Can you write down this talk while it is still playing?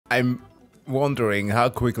I'm wondering how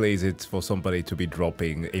quickly is it for somebody to be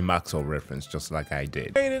dropping a Maxwell reference just like I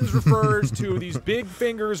did. Maidens refers to these big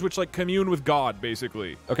fingers which like commune with God,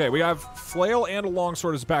 basically. Okay, we have flail and a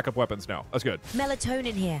longsword as backup weapons now. That's good.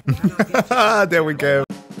 Melatonin here. There we go.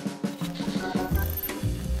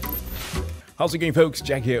 How's it going, folks?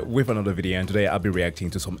 Jack here with another video, and today I'll be reacting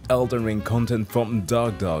to some Elden Ring content from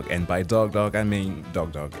DougDoug, and by DougDoug I mean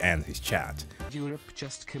DougDoug and his chat. Europe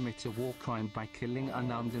just commit a war crime by killing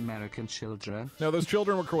unarmed American children. No, those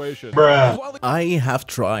children were Croatian. Bruh. I have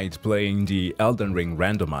tried playing the Elden Ring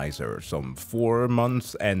randomizer some 4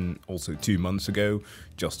 months and also 2 months ago,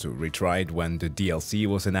 just to retry it when the DLC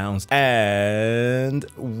was announced, and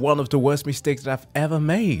one of the worst mistakes that I've ever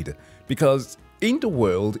made, because in the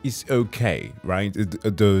world is okay, right?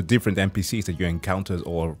 The different NPCs that you encounter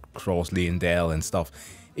all across Leondale and stuff,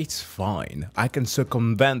 it's fine. I can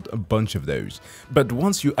circumvent a bunch of those. But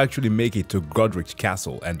once you actually make it to Godric's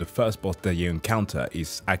castle and the first boss that you encounter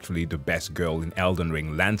is actually the best girl in Elden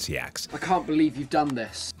Ring, Lanciax. I can't believe you've done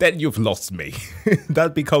this. Then you've lost me.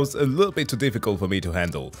 That becomes a little bit too difficult for me to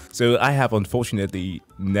handle. So I have unfortunately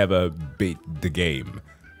never beat the game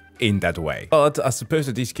in that way. But I suppose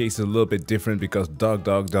that this case is a little bit different because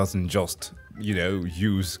DougDoug doesn't just, you know,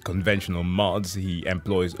 use conventional mods. He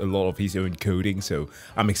employs a lot of his own coding, so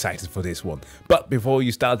I'm excited for this one. But before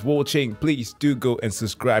you start watching, please do go and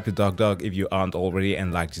subscribe to DougDoug if you aren't already,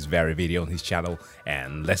 and like this very video on his channel,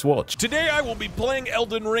 and let's watch. Today I will be playing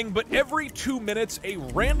Elden Ring, but every 2 minutes a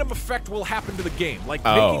random effect will happen to the game, like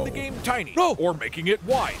making the game tiny, or making it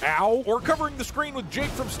wide, or covering the screen with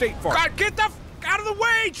Jake from State Farm. God, get the out of the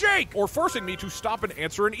way, Jake! Or forcing me to stop and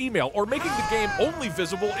answer an email, or making the game only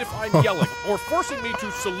visible if I'm yelling, or forcing me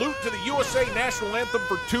to salute to the USA national anthem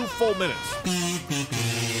for 2 full minutes.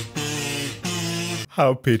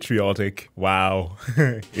 How patriotic. Wow.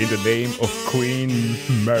 In the name of Queen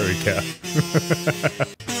America.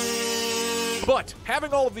 But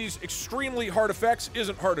having all of these extremely hard effects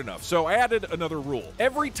isn't hard enough, so I added another rule.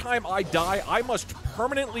 Every time I die, I must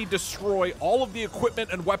permanently destroy all of the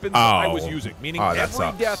equipment and weapons that I was using, meaning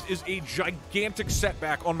every death is a gigantic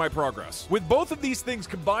setback on my progress. With both of these things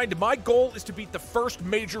combined, my goal is to beat the first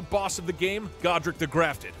major boss of the game, Godric the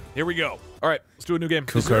Grafted. Here we go. All right, let's do a new game.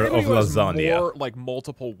 Cooker of lasagna. More like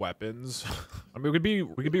multiple weapons. I mean,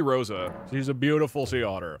 we could be Rosa. She's a beautiful sea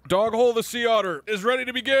otter. Doghole the sea otter is ready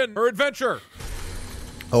to begin her adventure.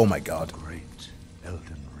 Oh my god. Great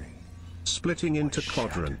Elden Ring. Splitting into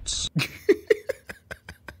quadrants.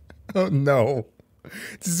 Oh no.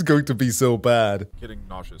 This is going to be so bad. Getting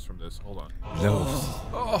nauseous from this. Hold on. No.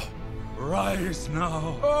 Oh. Rise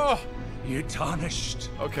now. Oh. Ye tarnished.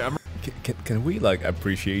 Okay, I'm Can we like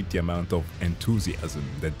appreciate the amount of enthusiasm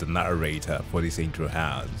that the narrator for this intro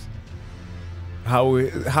has?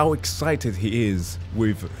 How excited he is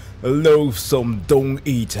with Loathsome Dung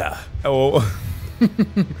Eater, or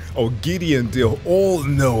or Gideon the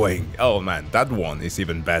All-Knowing. Oh man, that one is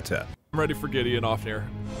even better. I'm ready for Gideon Ofnir.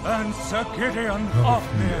 And Sir Gideon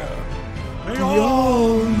Ofnir, the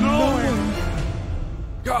all-knowing.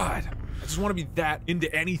 God, I just want to be that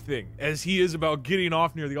into anything as he is about Gideon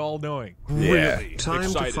Ofnir, the all-knowing. Yeah. Really Time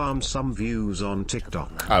excited. to farm some views on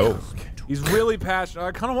TikTok. Oh. He's really passionate.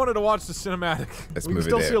 I kind of wanted to watch the cinematic. Let's we can move it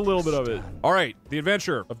still there. see a little bit of it. All right, the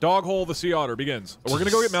adventure of Doghole the Sea Otter begins. We're going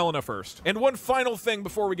to go get Melina first. And one final thing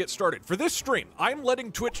before we get started. For this stream, I'm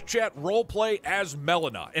letting Twitch chat roleplay as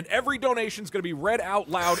Melina, and every donation is going to be read out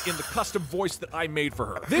loud in the custom voice that I made for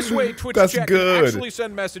her. This way, Twitch chat can actually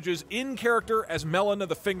send messages in character as Melina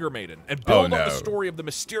the Finger Maiden, and build up the story of the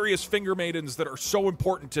mysterious Finger Maidens that are so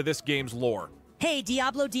important to this game's lore. Hey,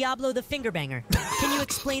 Diablo the Fingerbanger. Can you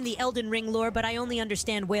explain the Elden Ring lore, but I only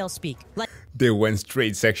understand whale speak. They went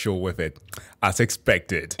straight sexual with it, as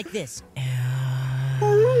expected. Like this.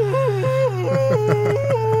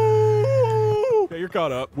 Okay, you're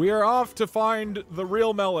caught up. We are off to find the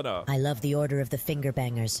real Melina. I love the order of the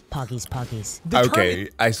Fingerbangers. Poggies, poggies. Okay,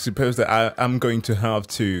 I suppose that I'm going to have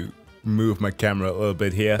to move my camera a little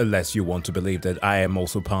bit here, unless you want to believe that I am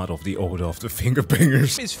also part of the order of the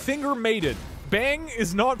Fingerbangers. Is Finger Maiden. Bang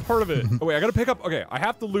is not part of it. Oh wait, I gotta pick up, okay, I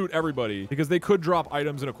have to loot everybody because they could drop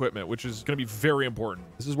items and equipment, which is gonna be very important.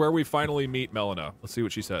 This is where we finally meet Melina. Let's see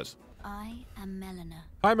what she says. I am Melina.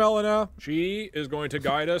 Hi, Melina. She is going to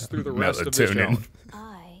guide us through the rest of this challenge.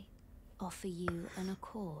 I offer you an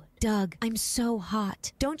accord. Doug, I'm so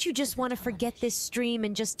hot. Don't you just want to forget this stream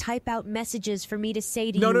and just type out messages for me to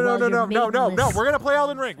say to you No. No. We're gonna play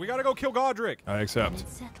Elden Ring. We gotta go kill Godric. I accept.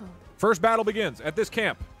 Settle. First battle begins at this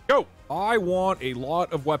camp. Go! I want a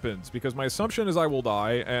lot of weapons because my assumption is I will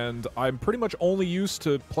die, and I'm pretty much only used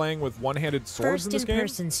to playing with one-handed swords in this game.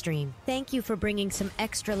 First in-person stream. Thank you for bringing some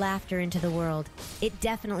extra laughter into the world. It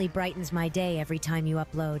definitely brightens my day every time you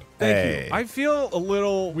upload. Thank you. I feel a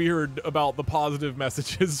little weird about the positive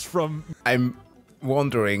messages from... I'm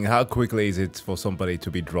wondering how quickly is it for somebody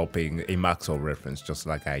to be dropping a Maxwell reference just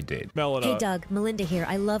like I did. Melina. Hey Doug, Melinda here.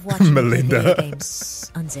 I love watching video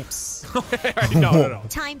games. Unzips. No.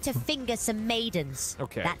 Time to finger some maidens.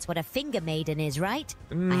 Okay. That's what a finger maiden is, right?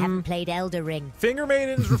 I haven't played Elden Ring. Finger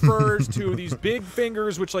maidens refers to these big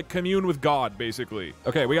fingers which like commune with God, basically.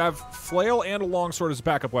 Okay, we have flail and a longsword as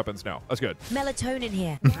backup weapons now. That's good. Melatonin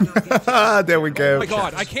here. There we go. Oh my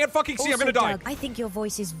god, I can't fucking see. Also, I'm gonna die. Doug, I think your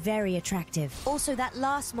voice is very attractive. Also, that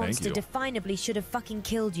last monster you. definably should have fucking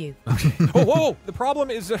killed you. Oh, whoa! The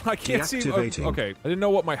problem is that I can't see. Deactivating. Okay, I didn't know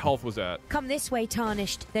what my health was at. Come this way,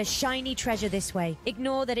 Tarnished. There's shiny treasure this way.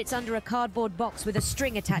 Ignore that it's under a cardboard box with a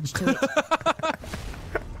string attached to it.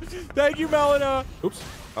 Thank you, Melina. Oops,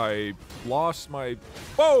 I lost my.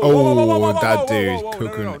 Whoa! Oh, that dude, No,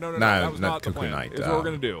 Cocoon. that was not not the Cocoon plan. Knight. Here's what we're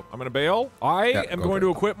gonna do. I'm gonna bail. I am going to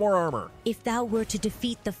equip more armor. If thou were to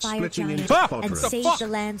defeat the fire Splitting giant into and quadrants. save Fuck? the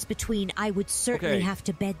lands between, I would certainly Okay. have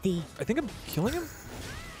to bed thee. I think I'm killing him.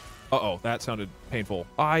 Uh-oh, that sounded painful.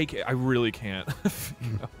 I really can't.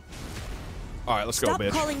 All right, let's Stop go,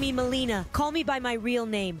 bitch. calling me Melina. Call me by my real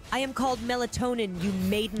name. I am called Melatonin, you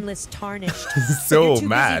maidenless Tarnished. So You're too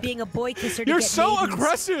mad. busy being a boy kisser to You're get so maidens.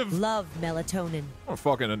 aggressive. Love Melatonin. I'm gonna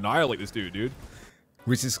fucking annihilate this dude.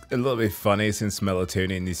 Which is a little bit funny since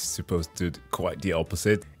melatonin is supposed to do quite the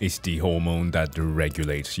opposite. It's the hormone that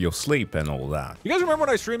regulates your sleep and all that. You guys remember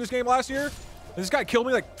when I streamed this game last year? This guy killed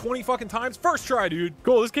me like 20 fucking times. First try, dude.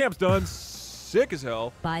 Cool, this camp's done. Sick as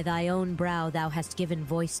hell. By thy own brow thou hast given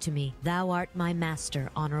voice to me. Thou art my master,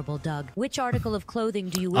 honorable Doug. Which article of clothing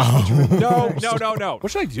do you wish me to remove first? No. What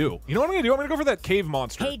should I do? You know what I'm gonna do? I'm gonna go for that cave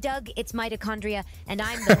monster. Hey Doug, it's mitochondria, and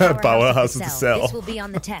I'm the powerhouse of the cell. This will be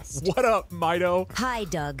on the test. What up, Mito? Hi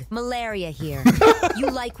Doug, malaria here. You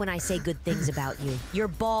like when I say good things about you. You're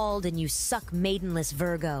bald and you suck maidenless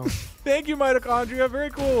Virgo. Thank you, mitochondria.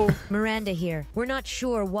 Very cool. Miranda here. We're not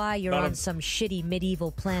sure why you're on some shitty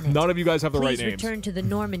medieval planet. None of you guys have the right Please names. return to the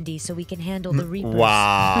Normandy so we can handle the Reapers.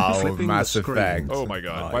 Wow, Flipping Mass the screen. Effect. Oh my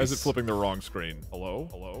god. Why is it Nice. flipping the wrong screen? Hello?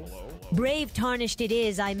 Brave Tarnished it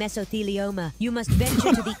is, I mesothelioma. You must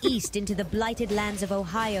venture to the east into the blighted lands of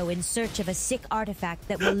Ohio in search of a sick artifact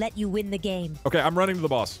that will let you win the game. Okay, I'm running to the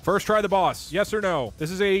boss. First try the boss. Yes or no?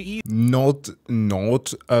 This is a Not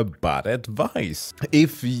a bad advice.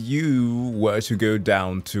 If you were to go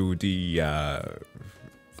down to the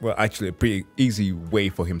well, actually a pretty easy way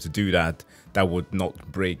for him to do that would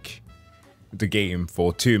not break the game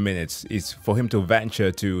for 2 minutes is for him to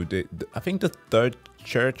venture to the I think the third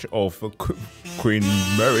church of Queen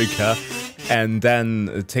America and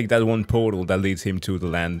then take that one portal that leads him to the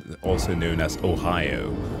land also known as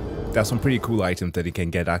Ohio. There's some pretty cool items that he can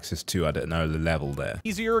get access to at an early level there.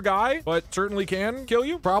 easier guy, but certainly can kill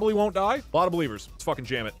you. Probably won't die. A lot of believers. Let's fucking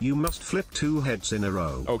jam it. You must flip 2 heads in a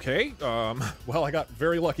row. Okay. Well, I got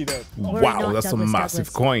very lucky there. Worry Wow, not, that's a Douglas massive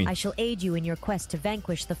Douglas. coin. I shall aid you in your quest to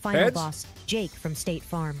vanquish the final Heads? boss, Jake from State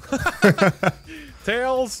Farm.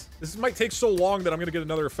 Tails. This might take so long that I'm gonna get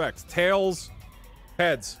another effect. Tails.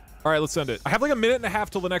 Heads. All right, let's send it. I have like a minute and a half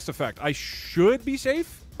till the next effect. I should be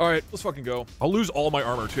safe. All right, let's fucking go. I'll lose all my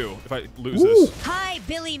armor too if I lose this. Hi,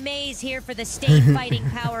 Billy Mays here for the state fighting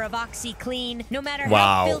power of OxyClean. No matter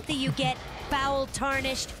Wow. how filthy you get, foul,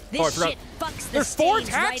 tarnished, Oh, I this forgot. shit fucks the There's 4 stains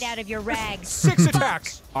attacks? right out of your rags. 6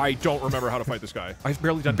 attacks. I don't remember how to fight this guy. I've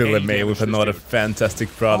barely done Billy any May damage with to this another dude. fantastic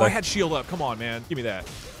Oh, I product. had shield up. Come on, man. Give me that.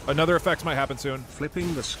 Another effect might happen soon.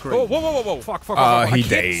 Flipping the screen. Oh, whoa. Fuck. He I can't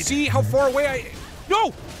died. see how far away I...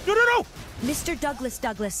 No. Mr. Douglas,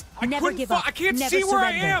 I never couldn't give fi- up. I can't never see where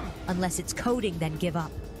I surrender. am. Unless it's coding, then give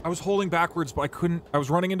up. I was holding backwards, but I couldn't. I was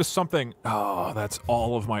running into something. Oh, that's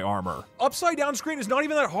all of my armor. Upside down screen is not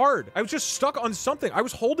even that hard. I was just stuck on something. I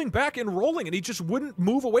was holding back and rolling, and he just wouldn't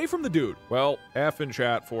move away from the dude. Well, F in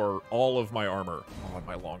chat for all of my armor. Oh, and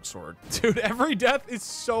my longsword. Dude, every death is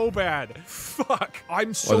so bad. Fuck.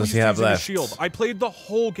 I'm so What does used he to have using a left? shield. I played the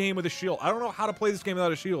whole game with a shield. I don't know how to play this game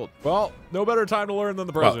without a shield. Well, no better time to learn than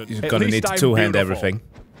the Well, present. you're At gonna least need to I'm two-hand beautiful. everything.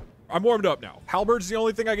 I'm warmed up now. Halberd's the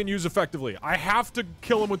only thing I can use effectively. I have to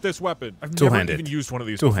kill him with this weapon. I've never Two-handed. even used one of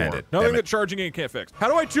these Two-handed. before. Nothing Damn it. that charging in can't fix. How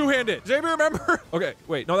do I two-hand it? Does anybody remember? Okay,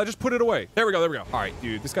 wait. No, that just put it away. There we go. All right,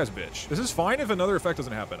 dude. This guy's a bitch. This is fine if another effect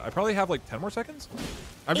doesn't happen. I probably have like 10 more seconds.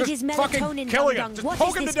 I'm It just is fucking melatonin, killing him. Dum Just Dum. What poke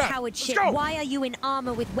is him this to death. coward Let's shit? go. Why are you in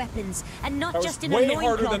armor with weapons and not That was just in a way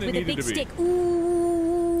harder loincloth than it with a needed big to be. stick?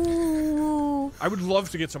 Ooh. I would love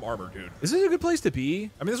to get some armor, dude. Is this a good place to be?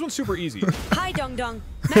 I mean, this one's super easy. Hi, DougDoug.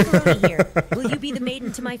 Macaroni here. Will you be the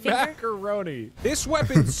maiden to my finger? Macaroni. This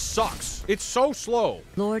weapon sucks. It's so slow.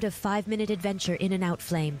 Lord of 5-minute adventure in and out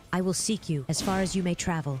flame, I will seek you as far as you may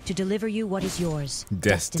travel to deliver you what is yours.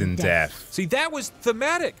 Destined death. See, that was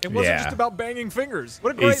thematic. It wasn't just about banging fingers.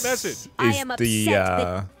 What a great message. I am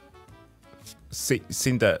upset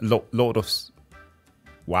Cinder Lord of...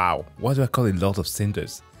 Wow. Why do I call it Lord of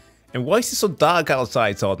Cinders? And why is it so dark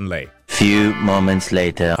outside suddenly? Few moments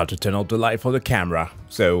later. How to turn off the light for the camera.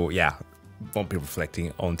 So yeah, won't be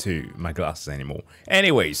reflecting onto my glasses anymore.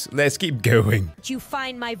 Anyways, let's keep going. You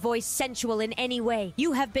find my voice sensual in any way.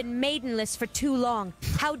 You have been maidenless for too long.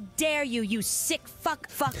 How dare you, you sick fuck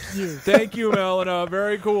you. Thank you, Melina.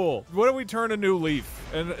 Very cool. What if we turn a new leaf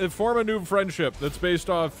and form a new friendship that's based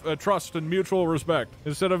off trust and mutual respect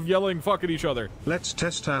instead of yelling fuck at each other? Let's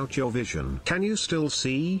test out your vision. Can you still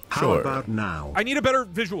see? How Sure. about now? I need a better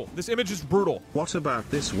visual. This image is brutal. What about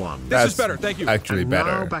this one? This is better. Thank you. Actually And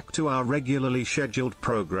better. now back to our regularly scheduled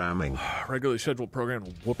programming. Regularly scheduled program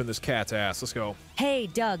whooping this cat's ass. Let's go. Hey,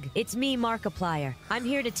 Doug, it's me, Markiplier. I'm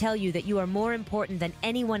here to tell you that you are more important than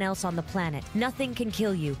anyone else on the planet. Nothing can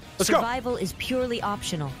kill you. Let's go. Survival is purely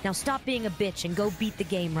optional. Now stop being a bitch and go beat the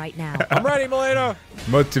game right now. I'm ready, Melina.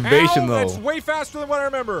 Motivational. Ow, that's way faster than what I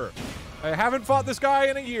remember. I haven't fought this guy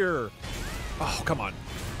in a year. Oh, come on.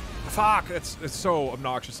 Fuck, it's so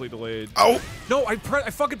obnoxiously delayed. Oh! No, I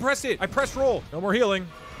fucking pressed it. I pressed roll. No more healing.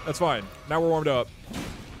 That's fine. Now we're warmed up.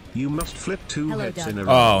 You must flip two Hello, heads Doug. in a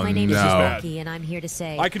row. Oh, My name no. is Jackie, and I'm here to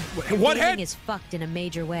say I could... your One gaming head? is fucked in a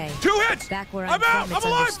major way. 2 hits! Back where I'm I'm out! from, it's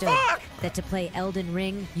I'm alive! understood Fuck! that to play Elden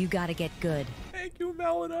Ring, you gotta get good. Thank you,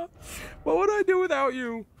 Melina. What would I do without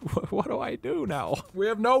you? What do I do now? We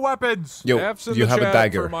have no weapons. Yo, F's in you the have a chat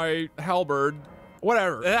dagger. for my halberd.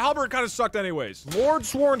 Whatever. The halberd kind of sucked anyways. Lord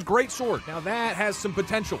Sworn's great sword. Now that has some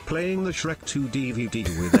potential. Playing the Shrek 2 DVD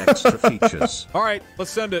with extra features. All right,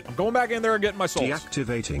 let's send it. I'm going back in there and getting my souls.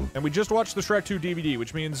 Deactivating. And we just watched the Shrek 2 DVD,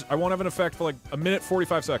 which means I won't have an effect for like a minute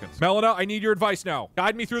 45 seconds. Melina, I need your advice now.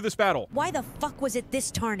 Guide me through this battle. Why the fuck was it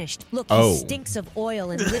this tarnished? Look, Oh. he stinks of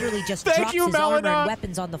oil and literally just Thank drops you, his armor Melina. and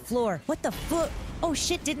weapons on the floor. What the fuck? Oh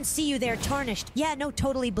shit, didn't see you there, tarnished. Yeah, no,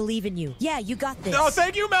 totally believe in you. Yeah, you got this. Oh,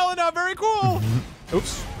 thank you, Melina. Very cool.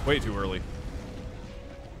 Oops, way too early.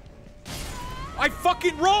 I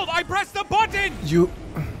fucking rolled. I pressed the button. You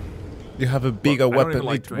have a bigger I don't weapon. even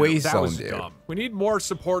like It Tornado. weighs That on was there. dumb. We need more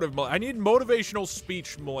supportive. I need motivational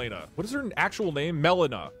speech, Melina. What is her actual name?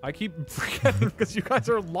 Melina. I keep forgetting because you guys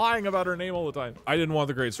are lying about her name all the time. I didn't want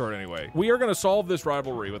the great sword anyway. We are going to solve this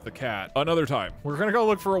rivalry with the cat another time. We're going to go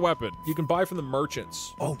look for a weapon you can buy from the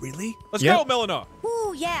merchants. Oh, really? Let's Yeah. go, Melina.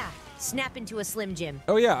 Ooh, yeah. Snap into a Slim Jim.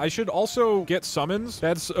 Oh yeah, I should also get summons.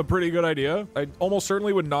 That's a pretty good idea. I almost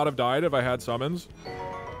certainly would not have died if I had summons.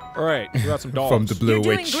 All right, we got some dogs. From the Blue You're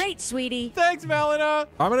doing Witch. great, sweetie. Thanks, Melina.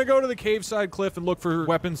 I'm gonna go to the cave side cliff and look for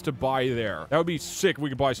weapons to buy there. That would be sick if we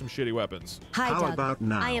could buy some shitty weapons. Hi, How Doug. about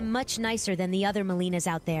now? I am much nicer than the other Melinas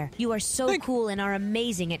out there. You are so cool and are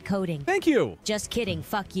amazing at coding. Thank you. Just kidding.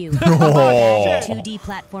 Fuck you. Oh. 2D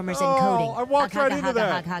platformers Oh, and coding. I walked right into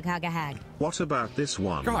that. Hag. What about this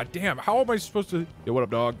one? God damn, how am I supposed to... Yo, what up,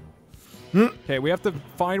 dog? Okay, we have to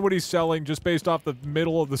find what he's selling just based off the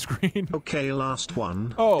middle of the screen. Okay, last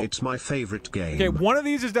one. Oh. It's my favorite game. Okay, one of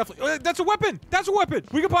these is definitely... that's a weapon! That's a weapon!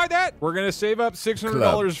 We can buy that! We're gonna save up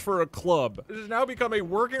 $600 for a club. This has now become a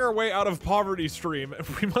working our way out of poverty stream.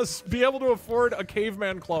 We must be able to afford a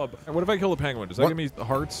caveman club. And what if I kill a penguin? Does that What? give me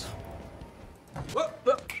hearts?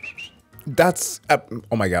 That's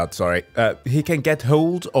oh my god, sorry. He can get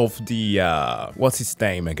hold of the what's his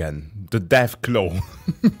name again? The Death Claw.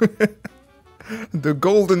 The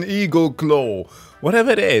Golden Eagle Claw.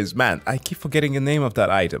 Whatever it is, man, I keep forgetting the name of that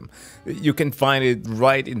item. You can find it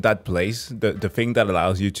right in that place. The thing that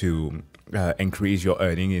allows you to increase your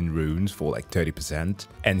earning in runes for like 30%.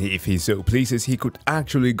 And if he so pleases, he could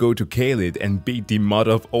actually go to Caelid and beat the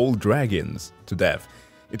mother of all dragons to death.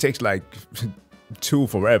 It takes like 2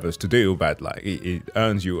 forevers to do, but like it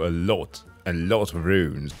earns you a lot of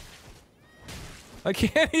runes. I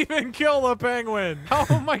can't even kill the penguin. How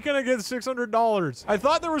am I gonna get $600? I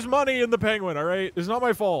thought there was money in the penguin, all right? It's not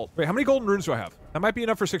my fault. Wait, how many golden runes do I have? That might be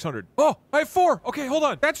enough for 600. Oh, I have 4. Okay, hold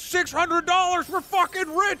on. That's $600. We're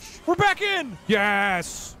fucking rich. We're back in.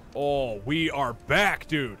 Yes. Oh, we are back,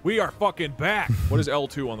 dude. We are fucking back. What is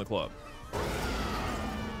L2 on the club?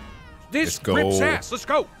 This Let's go. rips ass. Let's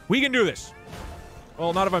go. We can do this.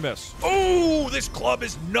 Well, not if I miss. Oh, this club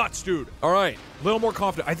is nuts, dude. All right, a little more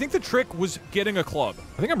confident. I think the trick was getting a club.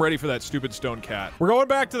 I think I'm ready for that stupid stone cat. We're going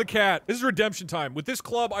back to the cat. This is redemption time. With this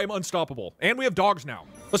club, I'm unstoppable. And we have dogs now.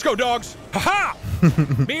 Let's go, dogs. Ha-ha!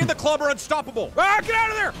 Me and the club are unstoppable. Ah, get out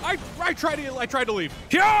of there! I tried to leave.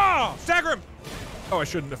 Yeah! Stagger him! Oh, I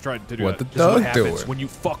shouldn't have tried to do What that. the This is what dog happens doing? when you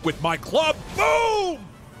fuck with my club. Boom!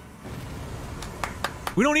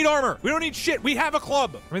 We don't need armor. We don't need shit. We have a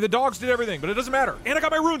club. I mean, the dogs did everything, but it doesn't matter. And I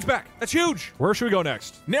got my runes back. That's huge. Where should we go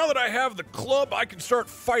next? Now that I have the club, I can start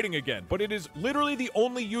fighting again. But it is literally the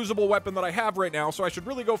only usable weapon that I have right now, so I should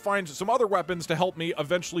really go find some other weapons to help me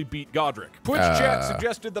eventually beat Godric. Twitch chat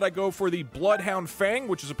suggested that I go for the Bloodhound Fang,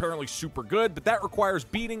 which is apparently super good, but that requires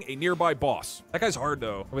beating a nearby boss. That guy's hard,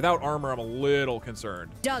 though. Without armor, I'm a little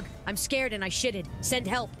concerned. Doug, I'm scared and I shitted. Send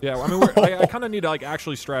help. Yeah, I mean, I kind of need to like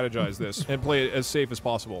actually strategize this and play it as safe as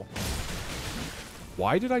possible.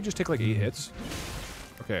 Why did I just take like 8 hits?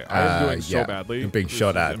 Okay, I am doing so badly. You're being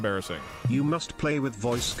shot at. Embarrassing. You must play with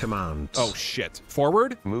voice commands. Oh shit!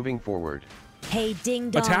 Forward. Moving forward. Hey, ding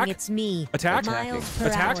dong, Attack? it's me. Attack? Miles per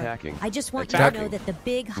Attack? hour. Attacking. I just want Attacking. you to know that the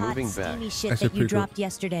big, hot, Moving back. steamy shit That's that you pretty cool. dropped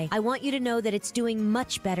yesterday, I want you to know that it's doing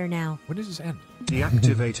much better now. When does this end?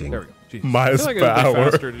 Deactivating. There we go. Jesus. Miles I feel like per it's a bit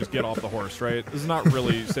hour. faster to just get off the horse, right? This is not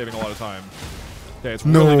really saving a lot of time. Okay, it's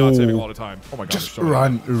really not saving a lot of time. Oh my god. Just there's so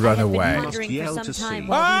many. run I have away. been wondering for Yell some to time see.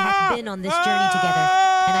 while we have been on this journey together,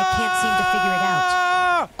 and I can't seem to figure it out.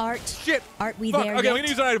 Ah! Art, Shit. aren't we Fuck. there Okay, yet? we need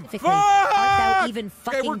to use an item. Quickly, art thou Fuck! even Okay,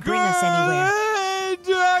 fucking we're bring us anywhere?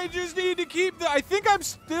 good. I just need to keep the. I think I'm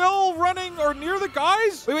still running or near the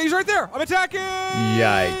guys. Wait, he's right there. I'm attacking.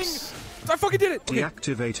 Yikes. I fucking did it. Okay.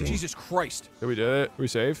 Deactivating. Jesus Christ. Did we do it? Are we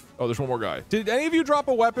safe? Oh, there's one more guy. Did any of you drop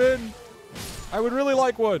a weapon? I would really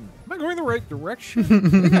like one. Am I going the right direction? I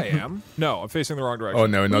think I am. No, I'm facing the wrong direction. Oh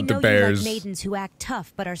no, not we the know bears. You like maidens who act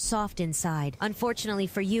tough but are soft inside. Unfortunately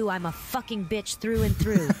for you, I'm a fucking bitch through and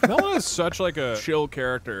through. Melina is such like a chill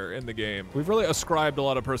character in the game. We've really ascribed a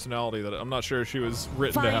lot of personality that I'm not sure she was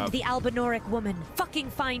written to Find have. the Albinoric woman. Fucking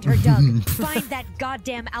find her, Doug. Find that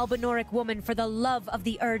goddamn Albinoric woman for the love of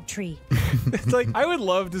the Erd Tree. It's like, I would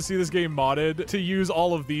love to see this game modded to use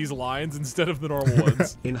all of these lines instead of the normal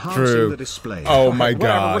ones. Enhancing True. the display. Oh my Whatever,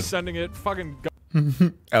 we're god. sending it. Fucking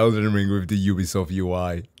Elden Ring with the Ubisoft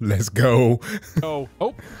UI. Let's go. go.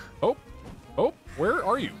 Oh. Where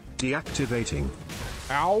are you? Deactivating.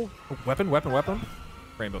 Ow. Oh, weapon.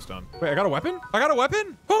 Rainbow stone. Wait, I got a weapon? I got a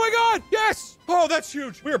weapon? Oh my god! Yes! Oh, that's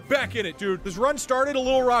huge. We are back in it, dude. This run started a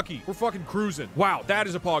little rocky. We're fucking cruising. Wow, that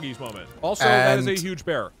is a Poggies moment. Also, that is a And- huge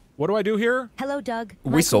bear. What do I do here? Hello, Doug.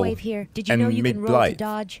 Whistle Microwave here. Did you and know you can roll to mid-blight.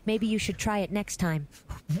 dodge? Maybe you should try it next time.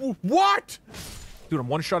 What? Dude, I'm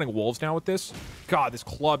one-shotting wolves now with this. God, this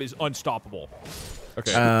club is unstoppable.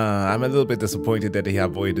 Okay. I'm a little bit disappointed that he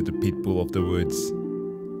avoided the pit bull of the woods.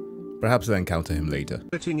 Perhaps I'll encounter him later.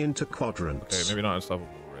 Splitting into quadrants. Okay, maybe not unstoppable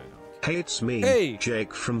right now. Hey, it's me, Hey.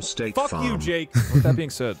 Jake from State Fuck Farm. you, Jake. With that being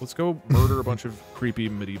said, let's go murder a bunch of creepy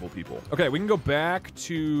medieval people. Okay, we can go back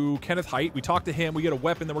to Kenneth Height. We talk to him. We get a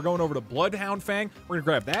weapon. Then we're going over to Bloodhound Fang. We're going to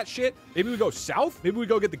grab that shit. Maybe we go south. Maybe we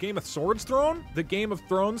go get the Game of Swords throne. The Game of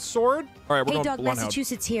Thrones sword. All right, we're Hey, going Doug, Bloodhound.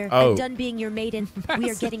 Massachusetts here. Oh. I'm done being your maiden. We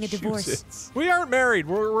are getting a divorce. Massachusetts. We aren't married.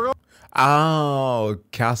 We're Oh,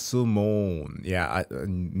 Castle Moon. Yeah, I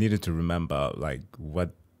needed to remember, like,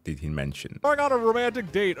 what did he mention? going on a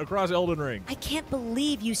romantic date across Elden Ring. I can't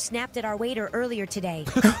believe you snapped at our waiter earlier today.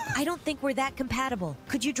 I don't think we're that compatible.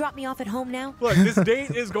 Could you drop me off at home now? Look, this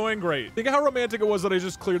date is going great. Think of how romantic it was that I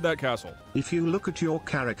just cleared that castle. If you look at your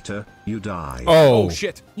character, you die. Oh, Oh,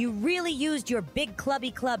 shit. You really used your big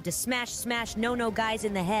clubby club to smash no guys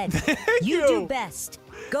in the head. you. do best.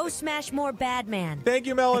 Go smash more bad man. Thank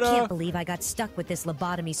you, I Melina. can't believe I got stuck with this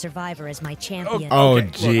lobotomy survivor as my champion. Oh, Okay,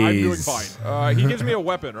 look, I'm doing jeez. fine. He gives me a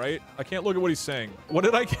weapon, right? I can't look at what he's saying. What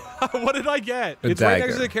did I get? What did I get? A It's right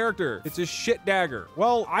next to dagger. the character. It's a shit dagger.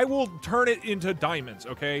 Well, I will turn it into diamonds,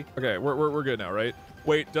 okay? Okay, we're good now, right?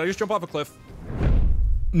 Wait, did I just jump off a cliff?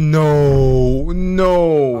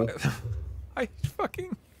 No. I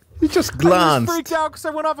fucking... He just I glanced. just freaked out because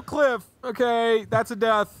I went off a cliff. Okay, that's a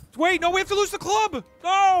death. Wait, no, we have to lose the club.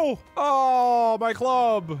 No. Oh, my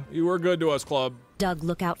club. You were good to us, club. Doug,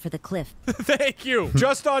 look out for the cliff. Thank you.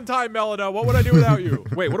 Just on time, Melina. What would I do without you?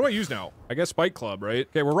 Wait, what do I use now? I guess Spike Club, right?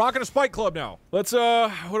 Okay, we're rocking a Spike Club now. Let's,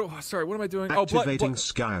 sorry, what am I doing? Activating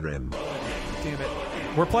Skyrim. Damn it.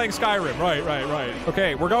 We're playing Skyrim. Right.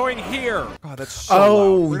 Okay, we're going here. God, that's so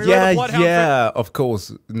Oh, loud. We're gonna go to yeah, Bloodhound yeah. Of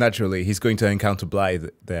course, naturally, he's going to encounter Blythe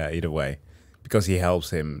there either way, because he helps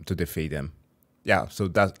him to defeat him. Yeah, so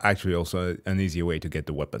that's actually also an easier way to get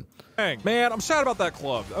the weapon. Dang. Man, I'm sad about that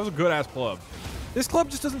club. That was a good-ass club. This club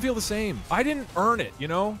just doesn't feel the same. I didn't earn it, you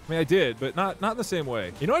know? I mean, I did, but not in the same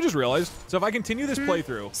way. You know, I just realized. So if I continue this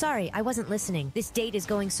playthrough... Sorry, I wasn't listening. This date is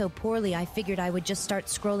going so poorly, I figured I would just start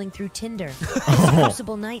scrolling through Tinder. This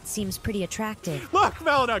Crucible Knight seems pretty attractive. Look,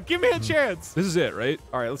 Melina, give me a chance. This is it, right?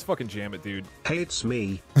 All right, let's fucking jam it, dude. Hey, it's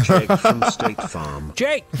me, Jake from State Farm.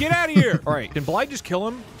 Jake, get out of here. All right, can Blythe just kill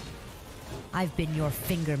him? I've been your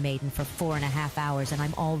finger maiden for 4.5 hours, and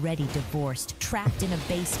I'm already divorced, trapped in a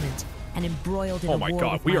basement, and embroiled in a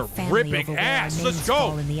war with we my are family ripping over where ass. our Let's names go.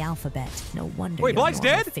 fall in the alphabet. No wonder Wait, your Blythe's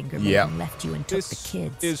normal dead? finger Yeah. maiden left you and took the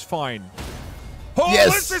kids. This is fine. Oh,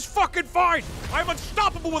 Yes. this is fucking fine. I'm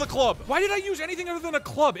unstoppable with a club. Why did I use anything other than a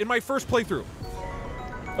club in my first playthrough?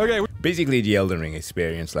 Okay. Basically, the Elden Ring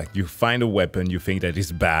experience, like you find a weapon, you think that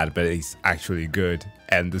it's bad, but it's actually good,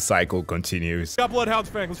 and the cycle continues. Got Bloodhound's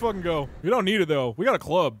Fang. Let's fucking go. We don't need it though. We got a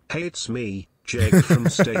club. Hey, it's me, Jake from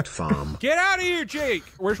State Farm. Get out of here, Jake!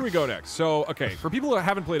 Where should we go next? So, okay, for people who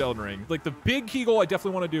haven't played Elden Ring, like the big key goal I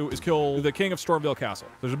definitely want to do is kill the King of Stormvale Castle.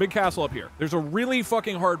 There's a big castle up here. There's a really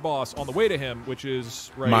fucking hard boss on the way to him, which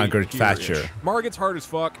is right Margaret here-ish. Thatcher. Margaret's hard as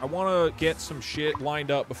fuck. I want to get some shit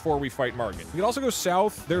lined up before we fight Margaret. We can also go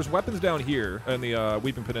south. There's weapons down here in the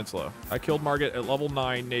Weeping Peninsula. I killed Margaret at level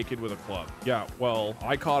 9 naked with a club. Yeah, well,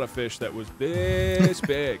 I caught a fish that was this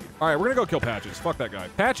big. All right, we're gonna go kill Patches. Fuck that guy.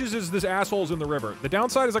 Patches is this asshole's in the river. The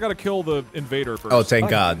downside is I gotta kill the invader first. Oh, thank I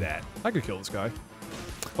can God. do that. I could kill this guy.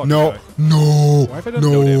 Fuck No, this guy. no, Why have I done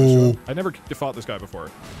no damage to him? I never fought this guy before.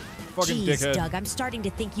 Fucking Jeez, dickhead. Doug, I'm starting to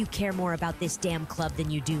think you care more about this damn club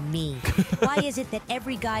than you do me. Why is it that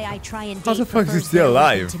every guy I try and How date the fuck is he prefers still their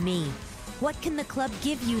weapon alive? to me? What can the club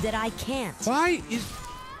give you that I can't? Why is...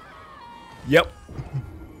 Yep.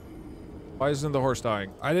 Why isn't the horse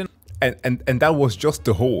dying? I didn't... And that was just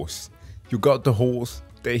the horse. You got the horse,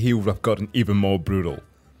 then he would have gotten even more brutal.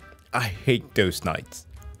 I hate those knights.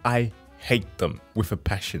 I hate them with a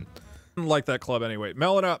passion. like that club anyway.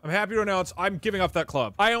 Melina, I'm happy to announce I'm giving up that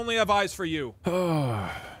club. I only have eyes for you.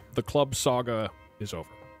 The club saga is over.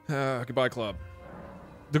 Goodbye, club.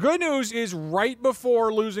 The good news is right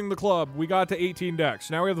before losing the club, we got to 18 decks.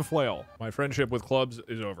 Now we have the flail. My friendship with clubs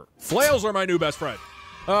is over. Flails are my new best friend.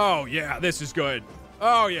 Oh, yeah, this is good.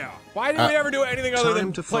 Oh, yeah. Why didn't we ever do anything other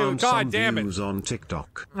than play with... God damn it. On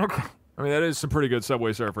TikTok. Okay. I mean, that is some pretty good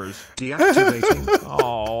Subway Surfers. Deactivating.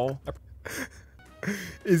 Oh.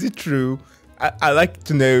 Is it true? I like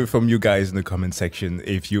to know from you guys in the comment section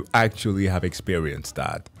if you actually have experienced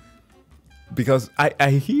that. Because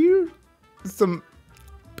I hear some...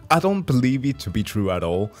 I don't believe it to be true at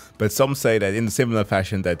all, but some say that in a similar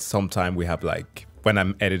fashion that sometime we have like, when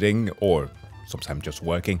I'm editing or sometimes just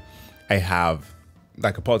working, I have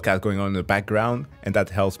like a podcast going on in the background and that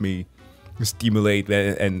helps me stimulate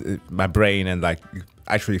and my brain and like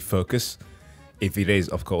actually focus if it is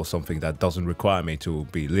of course something that doesn't require me to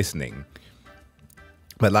be listening.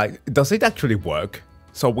 But like, does it actually work?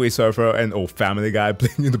 Subway Surfer and or Family Guy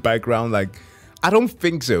playing in the background, like, I don't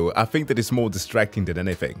think so. I think that it's more distracting than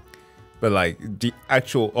anything. But like the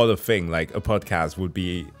actual other thing, like a podcast would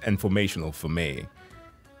be informational for me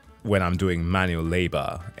when I'm doing manual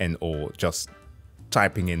labor and or just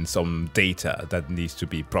typing in some data that needs to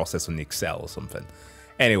be processed on Excel or something.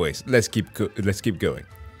 Anyways, let's keep going.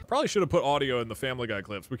 Probably should have put audio in the Family Guy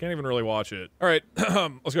clips. We can't even really watch it. All right,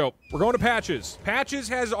 let's go. We're going to Patches. Patches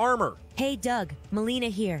has armor. Hey, Doug. Melina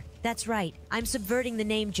here. That's right. I'm subverting the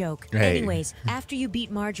name joke. Hey. Anyways, after you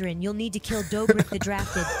beat Margarine, you'll need to kill Dobrik the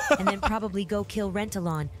Drafted, and then probably go kill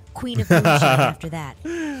Rentalon, Queen of Delusion after that.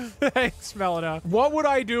 Thanks, Melina. What would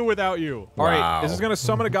I do without you? All right, Wow. this is going to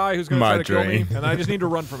summon a guy who's going to try to kill me, Margarine. and I just need to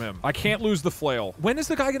run from him. I can't lose the flail. When is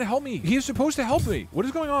the guy going to help me? He's supposed to help me. What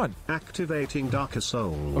is going on? Activating Darker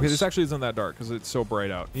Souls. Okay, this actually isn't that dark because it's so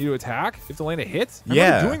bright out. You need to attack? You have to land a hit? I Yeah.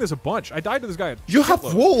 remember doing this a bunch. I died to this guy. You have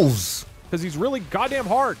wolves! Because he's really goddamn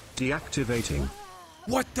hard. Deactivating.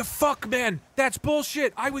 What the fuck, man? That's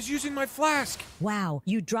bullshit. I was using my flask. Wow,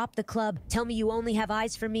 you drop the club, tell me you only have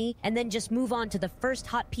eyes for me, and then just move on to the first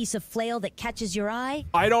hot piece of flail that catches your eye?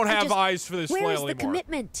 I don't have eyes for this Where flail is the anymore.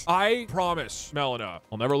 commitment? I promise, Melina,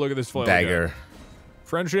 I'll never look at this flail Dagger. again.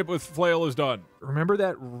 Friendship with flail is done. Remember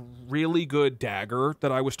that really good dagger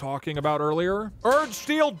that I was talking about earlier? Urge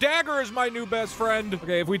Steel Dagger is my new best friend.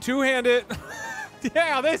 Okay, if we two-hand it...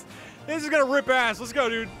 yeah, this is gonna rip ass. Let's go,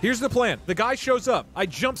 dude. Here's the plan. The guy shows up. I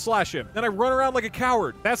jump slash him. Then I run around like a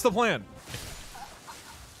coward. That's the plan.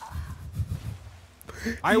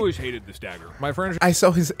 I always hated this dagger. My friend... I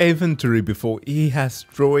saw his inventory before. He has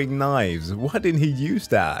throwing knives. Why didn't he use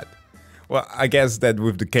that? Well, I guess that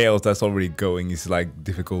with the chaos that's already going is like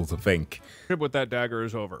difficult to think. with that dagger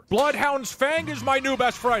is over. Bloodhound's Fang is my new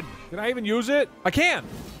best friend. Can I even use it? I can.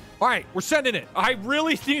 All right, we're sending it. I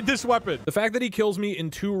really need this weapon. The fact that he kills me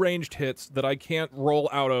in 2 ranged hits that I can't roll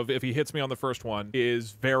out of if he hits me on the first one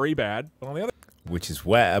is very bad. But on the other, which is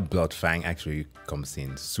where a Blood Fang actually comes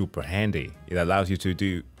in super handy. It allows you to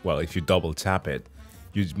do, well, if you double tap it,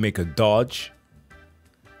 you make a dodge,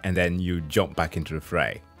 and then you jump back into the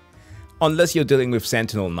fray. Unless you're dealing with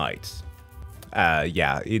Sentinel Knights.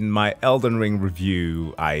 Yeah, in my Elden Ring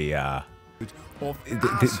review, they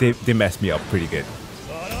messed me up pretty good.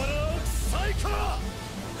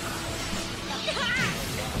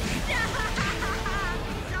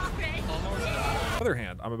 On the other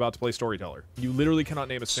hand, I'm about to play Storyteller. You literally cannot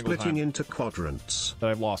name a single Splitting time into quadrants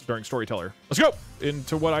that I've lost during Storyteller. Let's go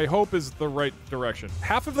into what I hope is the right direction.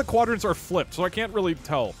 Half of the quadrants are flipped, so I can't really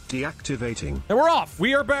tell. Deactivating. And we're off.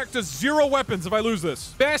 We are back to 0 weapons if I lose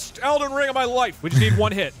this. Best Elden Ring of my life. We just need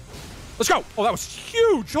 1 hit. Let's go. Oh, that was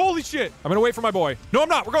huge. Holy shit. I'm gonna wait for my boy. No, I'm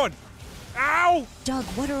not. We're going. Ow! Doug,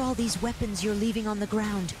 what are all these weapons you're leaving on the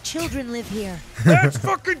ground? Children live here. Let's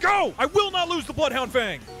fucking go! I will not lose the Bloodhound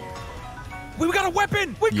Fang. We got a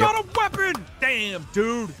weapon! We got a weapon! Damn,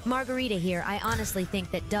 dude. Margarita here. I honestly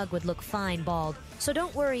think that Doug would look fine bald. So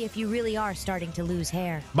don't worry if you really are starting to lose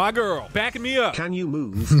hair. My girl, backing me up. Can you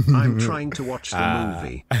move? I'm trying to watch the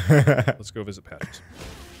movie. Let's go visit Patches.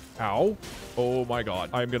 Ow. Oh my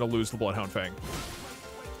god. I'm gonna lose the Bloodhound Fang.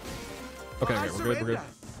 Okay, we're good, we're good.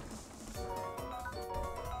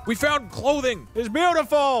 We found clothing. It's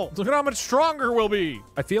beautiful. Look at how much stronger we'll be.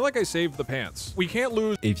 I feel like I saved the pants. We can't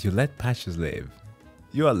lose. If you let Patches live,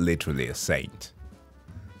 you are literally a saint.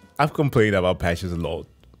 I've complained about Patches a lot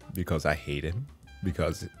because I hate him.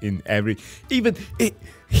 Because in every...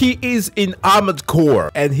 he is in Armored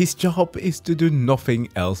Core. And his job is to do nothing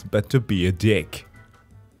else but to be a dick.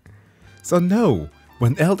 So no.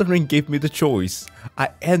 When Elden Ring gave me the choice, I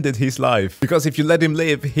ended his life. Because if you let him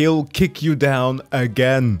live, he'll kick you down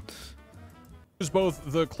again. Use both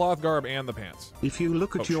the cloth garb and the pants. If you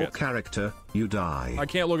look at your character, you die. I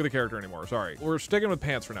can't look at the character anymore, sorry. We're sticking with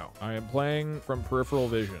pants for now. I am playing from peripheral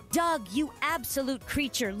vision. Doug, you absolute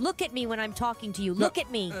creature. Look at me when I'm talking to you. Look at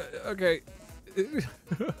me. Okay.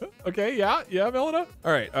 Okay, yeah, Melina.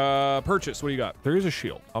 All right, purchase. What do you got? There is a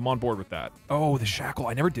shield. I'm on board with that. Oh, the shackle.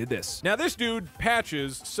 I never did this. Now, this dude,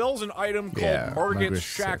 Patches, sells an item called Margit's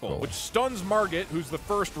Shackle, which stuns Margit, who's the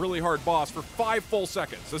first really hard boss, for 5 full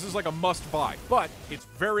seconds. This is like a must-buy, but it's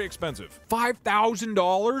very expensive.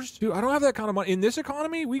 $5,000? Dude, I don't have that kind of money. In this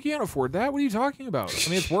economy, we can't afford that. What are you talking about? I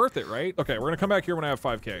mean, it's worth it, right? Okay, we're gonna come back here when I have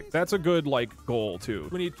 5K. That's a good, like, goal, too.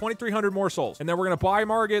 We need 2,300 more souls, and then we're gonna buy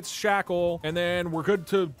Margit's Shackle, and then we're good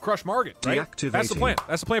to crush Margit, right? That's the plan.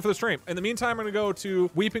 That's the plan for the stream. In the meantime, I'm gonna go to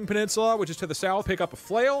Weeping Peninsula, which is to the south, pick up a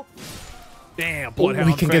flail. Damn, Bloodhound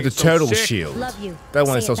we can get the turtle shield. Love you. That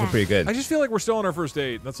one is also pretty good. I just feel like we're still on our first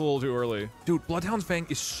date. That's a little too early. Dude, Bloodhound's Fang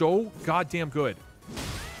is so goddamn good.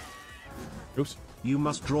 Oops. You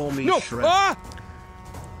must draw me Shrek. Ah!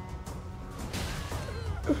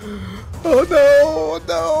 Oh no,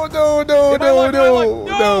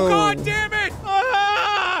 No, god damn it!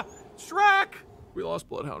 Ah! Shrek! We lost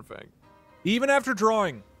Bloodhound Fang. Even after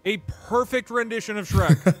drawing a perfect rendition of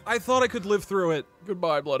Shrek, I thought I could live through it.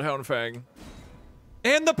 Goodbye, Bloodhound Fang.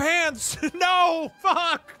 And the pants! No!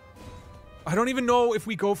 Fuck! I don't even know if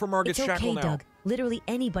we go for Margit's Shackle now. Doug. Literally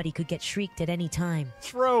anybody could get shrieked at any time.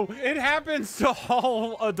 True. It happens to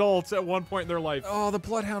all adults at one point in their life. Oh, the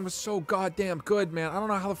Bloodhound was so goddamn good, man. I don't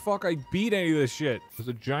know how the fuck I beat any of this shit. There's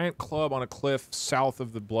a giant club on a cliff south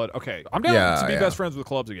of the blood. Okay, I'm down to be best friends with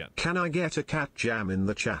clubs again. Can I get a cat jam in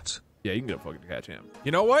the chat? Yeah, you can get a fucking catch him.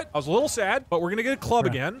 You know what? I was a little sad, but we're gonna get a club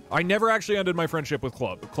again. I never actually ended my friendship with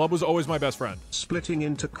Club. Club was always my best friend. Splitting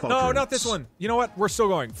into quadrants. No, not this one. You know what? We're still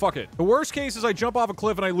going. Fuck it. The worst case is I jump off a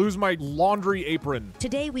cliff and I lose my laundry apron.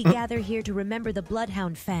 Today we gather here to remember the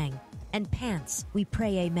Bloodhound Fang. And pants, we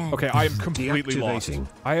pray amen. Okay, I am completely lost.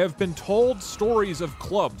 I have been told stories of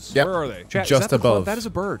clubs. Yep. Where are they? Chat, just is that above. The club? That is a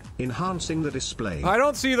bird. Enhancing the display. I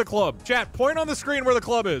don't see the club. Chat, point on the screen where the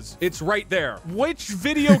club is. It's right there. Which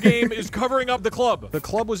video game is covering up the club? The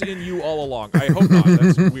club was in you all along. I hope not.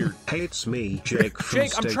 That's weird. Hey, it's me, Jake from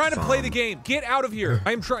Jake, I'm trying to play the game. Get out of here.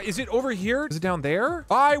 I am trying. Is it over here? Is it down there?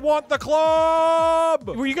 I want the club.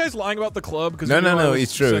 Were you guys lying about the club? Because no,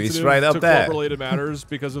 it's true. It's right up there. Club-related matters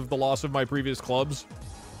because of the loss of my previous clubs.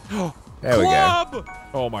 There we go.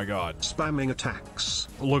 Oh my god. Spamming attacks.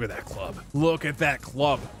 Look at that club. Look at that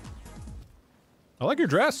club. I like your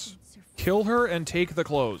dress. Kill her and take the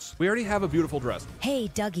clothes. We already have a beautiful dress. Hey,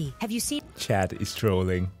 Dougie, have you seen... Chat is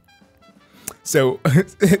trolling. So,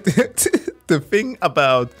 the thing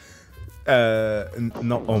about...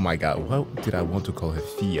 oh my god, what did I want to call her?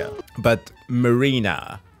 Fia. But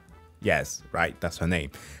Marina Yes, right, that's her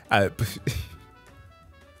name.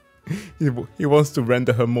 He wants to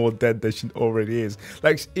render her more dead than she already is.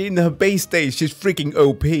 Like, in her base state, she's freaking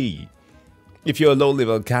OP. If you're a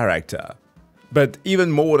low-level character. But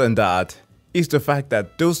even more than that is the fact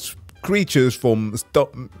that those creatures from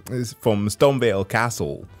Stonevale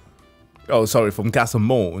Castle, from Castle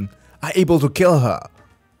Morn, are able to kill her.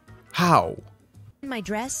 How? My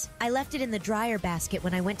dress? I left it in the dryer basket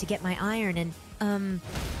when I went to get my iron and,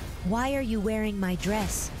 why are you wearing my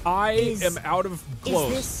dress? I am out of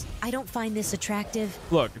clothes. I don't find this attractive.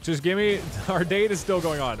 Look, just give me, our date is still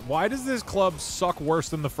going on. Why does this club suck worse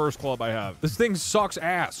than the first club I have? This thing sucks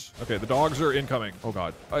ass. Okay, the dogs are incoming. Oh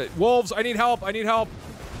God. Wolves, I need help, I need help.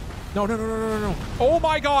 No. Oh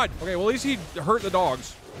my God. Okay, well at least he hurt the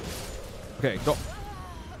dogs. Okay, go.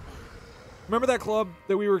 Remember that club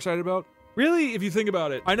that we were excited about? Really, if you think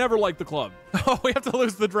about it, I never liked the club. Oh, we have to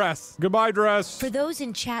lose the dress. Goodbye, dress. For those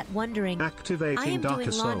in chat wondering, I am doing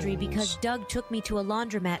laundry because Doug took me to a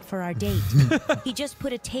laundromat for our date. He just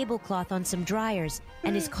put a tablecloth on some dryers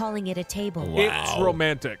and is calling it a table. Wow. It's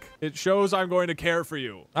romantic. It shows I'm going to care for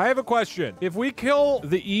you. I have a question. If we kill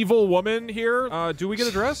the evil woman here, do we get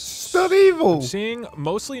a dress? It's not evil. I'm seeing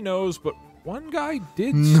mostly no's, but one guy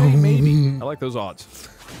did say maybe. I like those odds.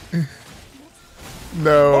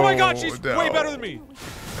 No. Oh my God, she's way better than me.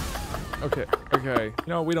 Okay.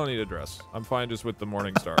 No, we don't need a dress. I'm fine just with the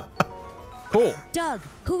Morning Star. Cool. Doug,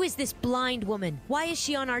 who is this blind woman? Why is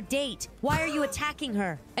she on our date? Why are you attacking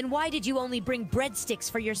her? And why did you only bring breadsticks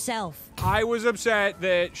for yourself? I was upset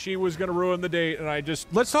that she was going to ruin the date, and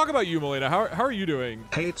let's talk about you, Melina. How are you doing?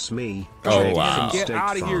 Hey, it's me. Oh, wow. Get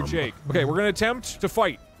out of here, Jake. Okay, we're going to attempt to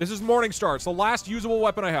fight. This is Morning Star. It's the last usable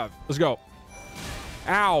weapon I have. Let's go.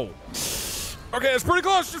 Ow. Okay, it's pretty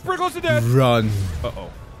close. It's pretty close to dead. Run.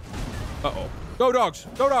 Uh-oh. Go, dogs.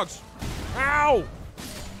 Go, dogs. Ow.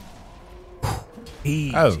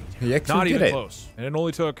 Easy. Oh, he actually Not did even it. close. And it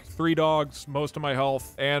only took 3 dogs, most of my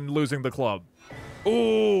health, and losing the club.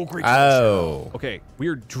 Ooh, great. Oh. Okay, we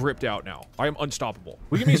are dripped out now. I am unstoppable.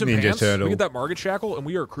 We can use some Ninja pants. Turtle. We get that Market Shackle, and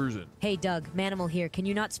we are cruising. Hey, Doug, Manimal here. Can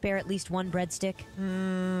you not spare at least one breadstick?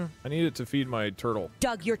 I need it to feed my turtle.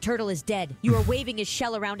 Doug, your turtle is dead. You are waving his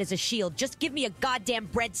shell around as a shield. Just give me a goddamn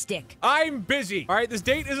breadstick. I'm busy. All right, this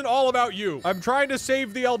date isn't all about you. I'm trying to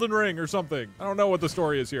save the Elden Ring or something. I don't know what the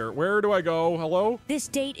story is here. Where do I go? Hello? This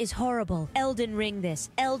date is horrible. Elden Ring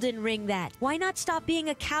this. Elden Ring that. Why not stop being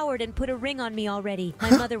a coward and put a ring on me already? My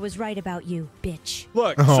mother was right about you, bitch.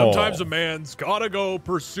 Look, sometimes a man's gotta go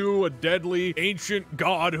pursue a deadly ancient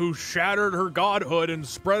god who shattered her godhood and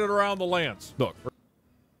spread it around the lands. Look.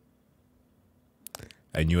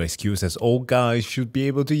 A new excuse as all guys should be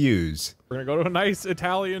able to use. We're gonna go to a nice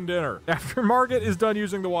Italian dinner after Margaret is done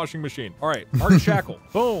using the washing machine. All right, Margaret Shackle.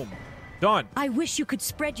 Boom. Done. I wish you could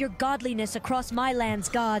spread your godliness across my land's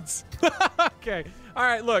gods. Okay. All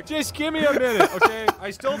right, look, just give me a minute, okay?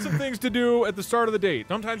 I still have some things to do at the start of the date.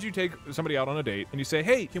 Sometimes you take somebody out on a date and you say,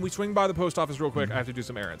 hey, can we swing by the post office real quick? I have to do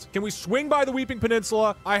some errands. Can we swing by the Weeping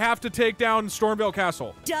Peninsula? I have to take down Stormvale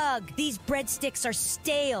Castle. Doug, these breadsticks are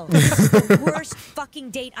stale. This is the worst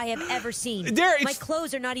fucking date I have ever seen. My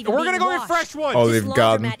clothes are not even We're gonna go washed. get fresh ones. This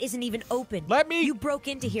laundromat isn't even open. Let me. You broke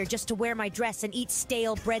into here just to wear my dress and eat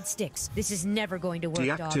stale breadsticks. This is never going to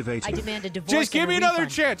work, Dog. I demand a divorce. Just give me another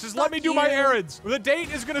chance. Just let me do my errands. The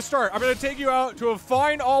date is gonna start. I'm gonna take you out to a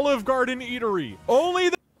fine Olive Garden eatery. Only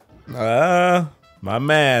the my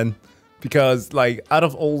man. Because, like, out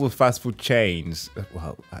of all the fast food chains,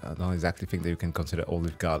 well, I don't exactly think that you can consider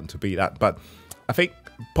Olive Garden to be that, but I think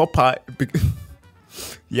Popeye,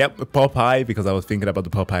 yep, Popeye, because I was thinking about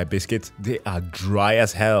the Popeye biscuits, they are dry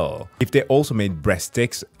as hell. If they also made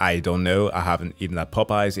breadsticks, I don't know. I haven't eaten at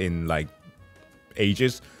Popeyes in, like,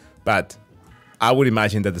 ages, but I would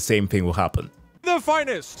imagine that the same thing will happen. The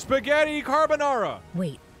finest spaghetti carbonara.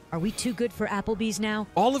 Wait, are we too good for Applebee's now?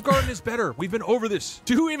 Olive Garden is better. We've been over this.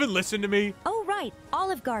 Do you even listen to me? Oh, right.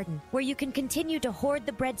 Olive Garden, where you can continue to hoard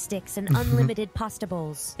the breadsticks and unlimited pasta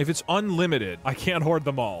bowls. If it's unlimited, I can't hoard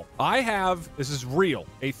them all. I have, this is real,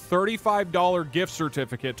 a $35 gift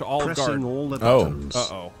certificate to Olive Garden. All the buttons.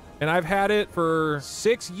 Uh-oh. And I've had it for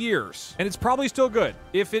 6 years, and it's probably still good.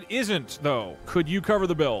 If it isn't, though, could you cover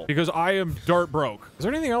the bill? Because I am dart broke. Is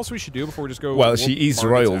there anything else we should do before we just go? Well, she is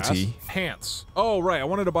royalty. Pants. Oh, right. I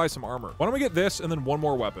wanted to buy some armor. Why don't we get this and then one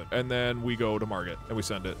more weapon, and then we go to Margit and we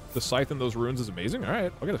send it. The scythe in those runes is amazing. All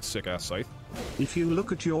right, I'll get a sick-ass scythe. If you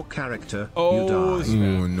look at your character, you die. This is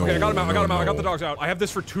bad. No, okay, I got him out. I got him out. I got the dogs out. I have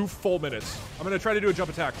this for 2 full minutes. I'm gonna try to do a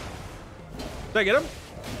jump attack. Did I get him?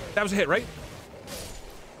 That was a hit, right?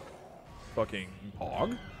 Fucking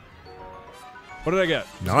hog. What did I get?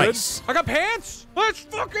 Nice. Good? I got pants. Let's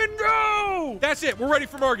fucking go. That's it. We're ready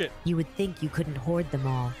for Market. You would think you couldn't hoard them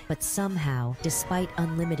all, but somehow, despite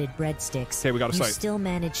unlimited breadsticks, Okay, we got a you sight. still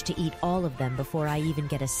managed to eat all of them before I even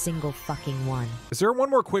get a single fucking one. Is there one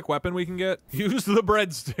more quick weapon we can get? Use the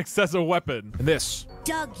breadsticks as a weapon. And this.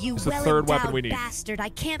 Doug, you It's the third weapon we well-endowed need. bastard. I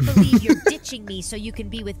can't believe you're ditching me so you can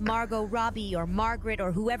be with Margot Robbie or Margaret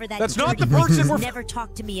or whoever that That's not dirty the person bitch is. we're- Never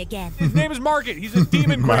talk to me again. His name is Market. He's a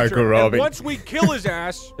demon Margot creature. Robbie. And once we kill his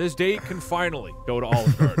ass, this date can finally go to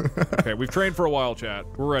Olive Garden. Okay, we've trained for a while, chat.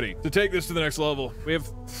 We're ready to take this to the next level. We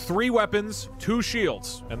have 3 weapons, 2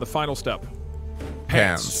 shields, and the final step.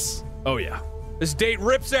 Pants. Oh, yeah. This date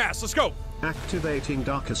rips ass. Let's go. Activating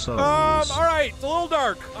Darker Souls. All right. It's a little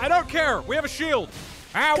dark. I don't care. We have a shield.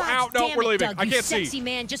 Ow, God ow. No, damn we're it, leaving. Doug, I you can't sexy see.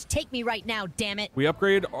 man, just take me right now, damn it. We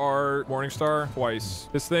upgrade our Morningstar twice.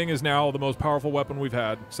 This thing is now the most powerful weapon we've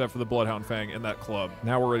had, except for the Bloodhound Fang and that club.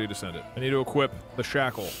 Now we're ready to send it. I need to equip the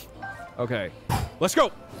shackle. Okay. Let's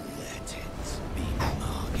go.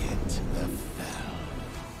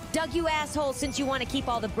 Doug, you asshole, since you want to keep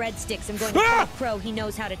all the breadsticks, I'm going to tell Crow he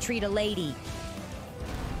knows how to treat a lady.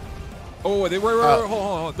 Oh, hold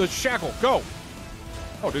on. The shackle. Go.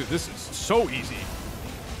 Oh, dude, this is so easy.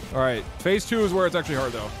 All right. Phase 2 is where it's actually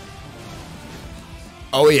hard, though.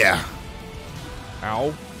 Oh, yeah.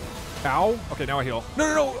 Ow. Ow. Okay, now I heal.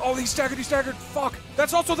 No. Oh, he's staggered. Fuck.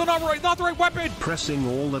 That's also not the right weapon. Pressing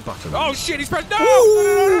all the buttons. Oh, shit. He's pressed.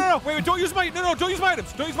 No. Wait. Don't use my. No. Don't use my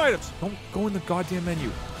items. Don't go in the goddamn menu.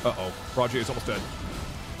 Uh-oh. Roger is almost dead.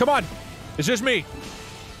 Come on. It's just me.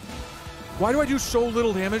 Why do I do so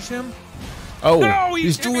little damage to him? Oh, No,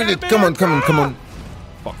 he's hit me doing out it. of Come on, mid. come on, come on.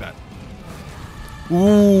 Fuck that.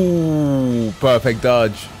 Ooh, perfect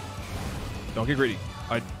dodge. Don't get greedy.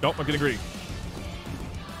 Nope, I'm getting greedy.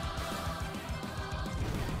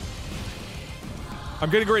 I'm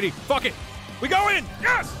getting greedy. Fuck it. We go in.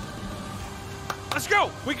 Yes. Let's go.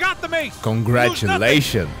 We got the mace.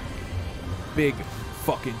 Congratulations. Big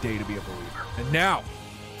fucking day to be a believer. And now,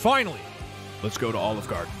 finally, let's go to Olive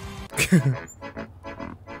Garden.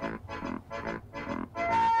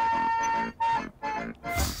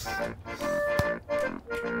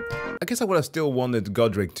 I guess I would have still wanted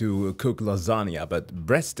Godric to cook lasagna, but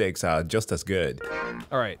breadsticks are just as good.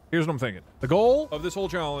 All right, here's what I'm thinking. The goal of this whole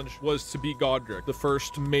challenge was to beat Godric, the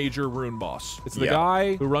first major rune boss. It's the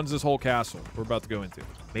guy who runs this whole castle we're about to go into.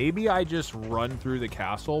 Maybe I just run through the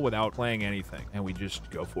castle without playing anything, and we just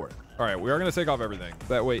go for it. All right, we are going to take off everything.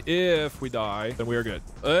 That way, if we die, then we are good.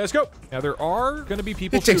 Let's go. Now, there are going to be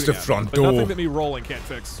people It takes shooting the at front me, but door. nothing that me rolling can't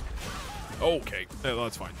fix. Okay,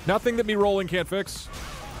 that's fine. Nothing that me rolling can't fix.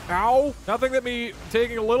 Ow! Nothing that me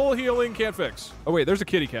taking a little healing can't fix. Oh wait, there's a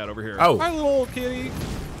kitty cat over here. Oh. Hi, little kitty.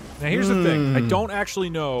 Now here's the thing. I don't actually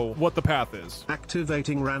know what the path is.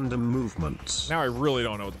 Activating random movements. Now I really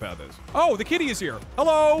don't know what the path is. Oh, the kitty is here.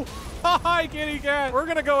 Hello. Hi, kitty cat. We're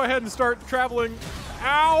gonna go ahead and start traveling.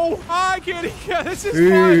 Ow! Hi, kitty cat. This is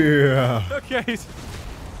fun. Yeah. Okay.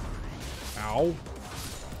 Ow.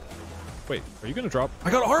 Wait, are you gonna drop?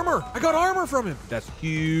 I got armor! I got armor from him! That's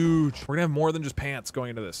huge. We're gonna have more than just pants going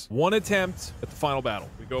into this. One attempt at the final battle.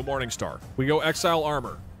 We go Morningstar. We go Exile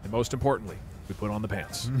armor. And most importantly, we put on the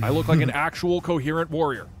pants. I look like an actual coherent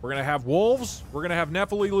warrior. We're gonna have wolves. We're gonna have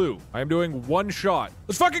Nephili Lu. I am doing one shot.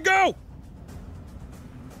 Let's fucking go!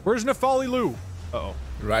 Where's Nephali Lu? Uh-oh.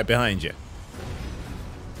 Right behind you.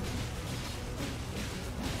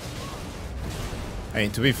 I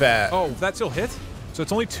mean, to be fair, Oh, that still hit? So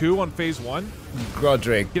it's only 2 on phase 1?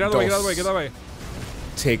 Godric Get out of the way, get out of the way, does get out of the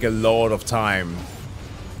way. take a lot of time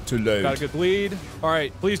to load. Got a good bleed. All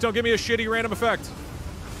right, please don't give me a shitty random effect.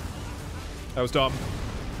 That was dumb.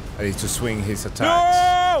 I need to swing his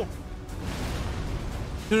attacks.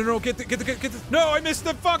 No, get the. No, I missed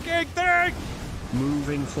the fucking thing.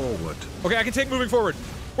 Moving forward. Okay, I can take moving forward.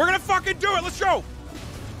 We're gonna fucking do it. Let's go.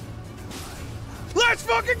 Let's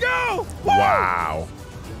fucking go. Woo! Wow.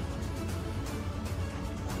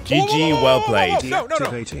 GG, well played. No.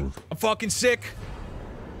 Deactivating. I'm fucking sick.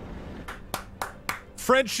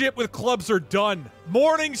 Friendship with clubs are done.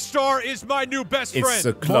 Morningstar is my new best It's friend.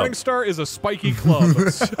 a club. Morningstar is a spiky club.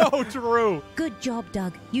 So true. Good job,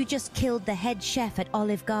 Doug. You just killed the head chef at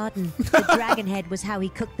Olive Garden. The dragon head was how he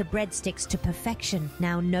cooked the breadsticks to perfection.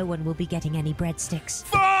 Now no one will be getting any breadsticks.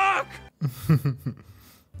 Fuck!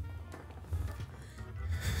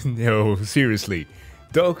 No, seriously.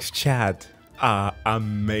 Doug's chat are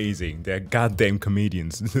amazing. They're goddamn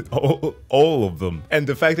comedians. all of them. And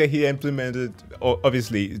the fact that he implemented,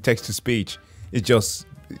 obviously, text-to-speech is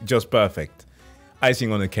just perfect.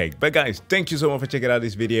 icing on the cake. But guys, thank you so much for checking out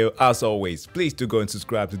this video. As always, please do go and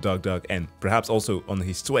subscribe to DougDoug and perhaps also on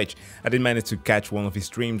his Twitch. I did manage to catch one of his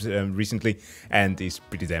streams recently and it's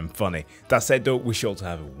pretty damn funny. That said though, we should also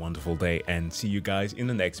have a wonderful day and see you guys in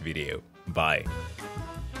the next video. Bye.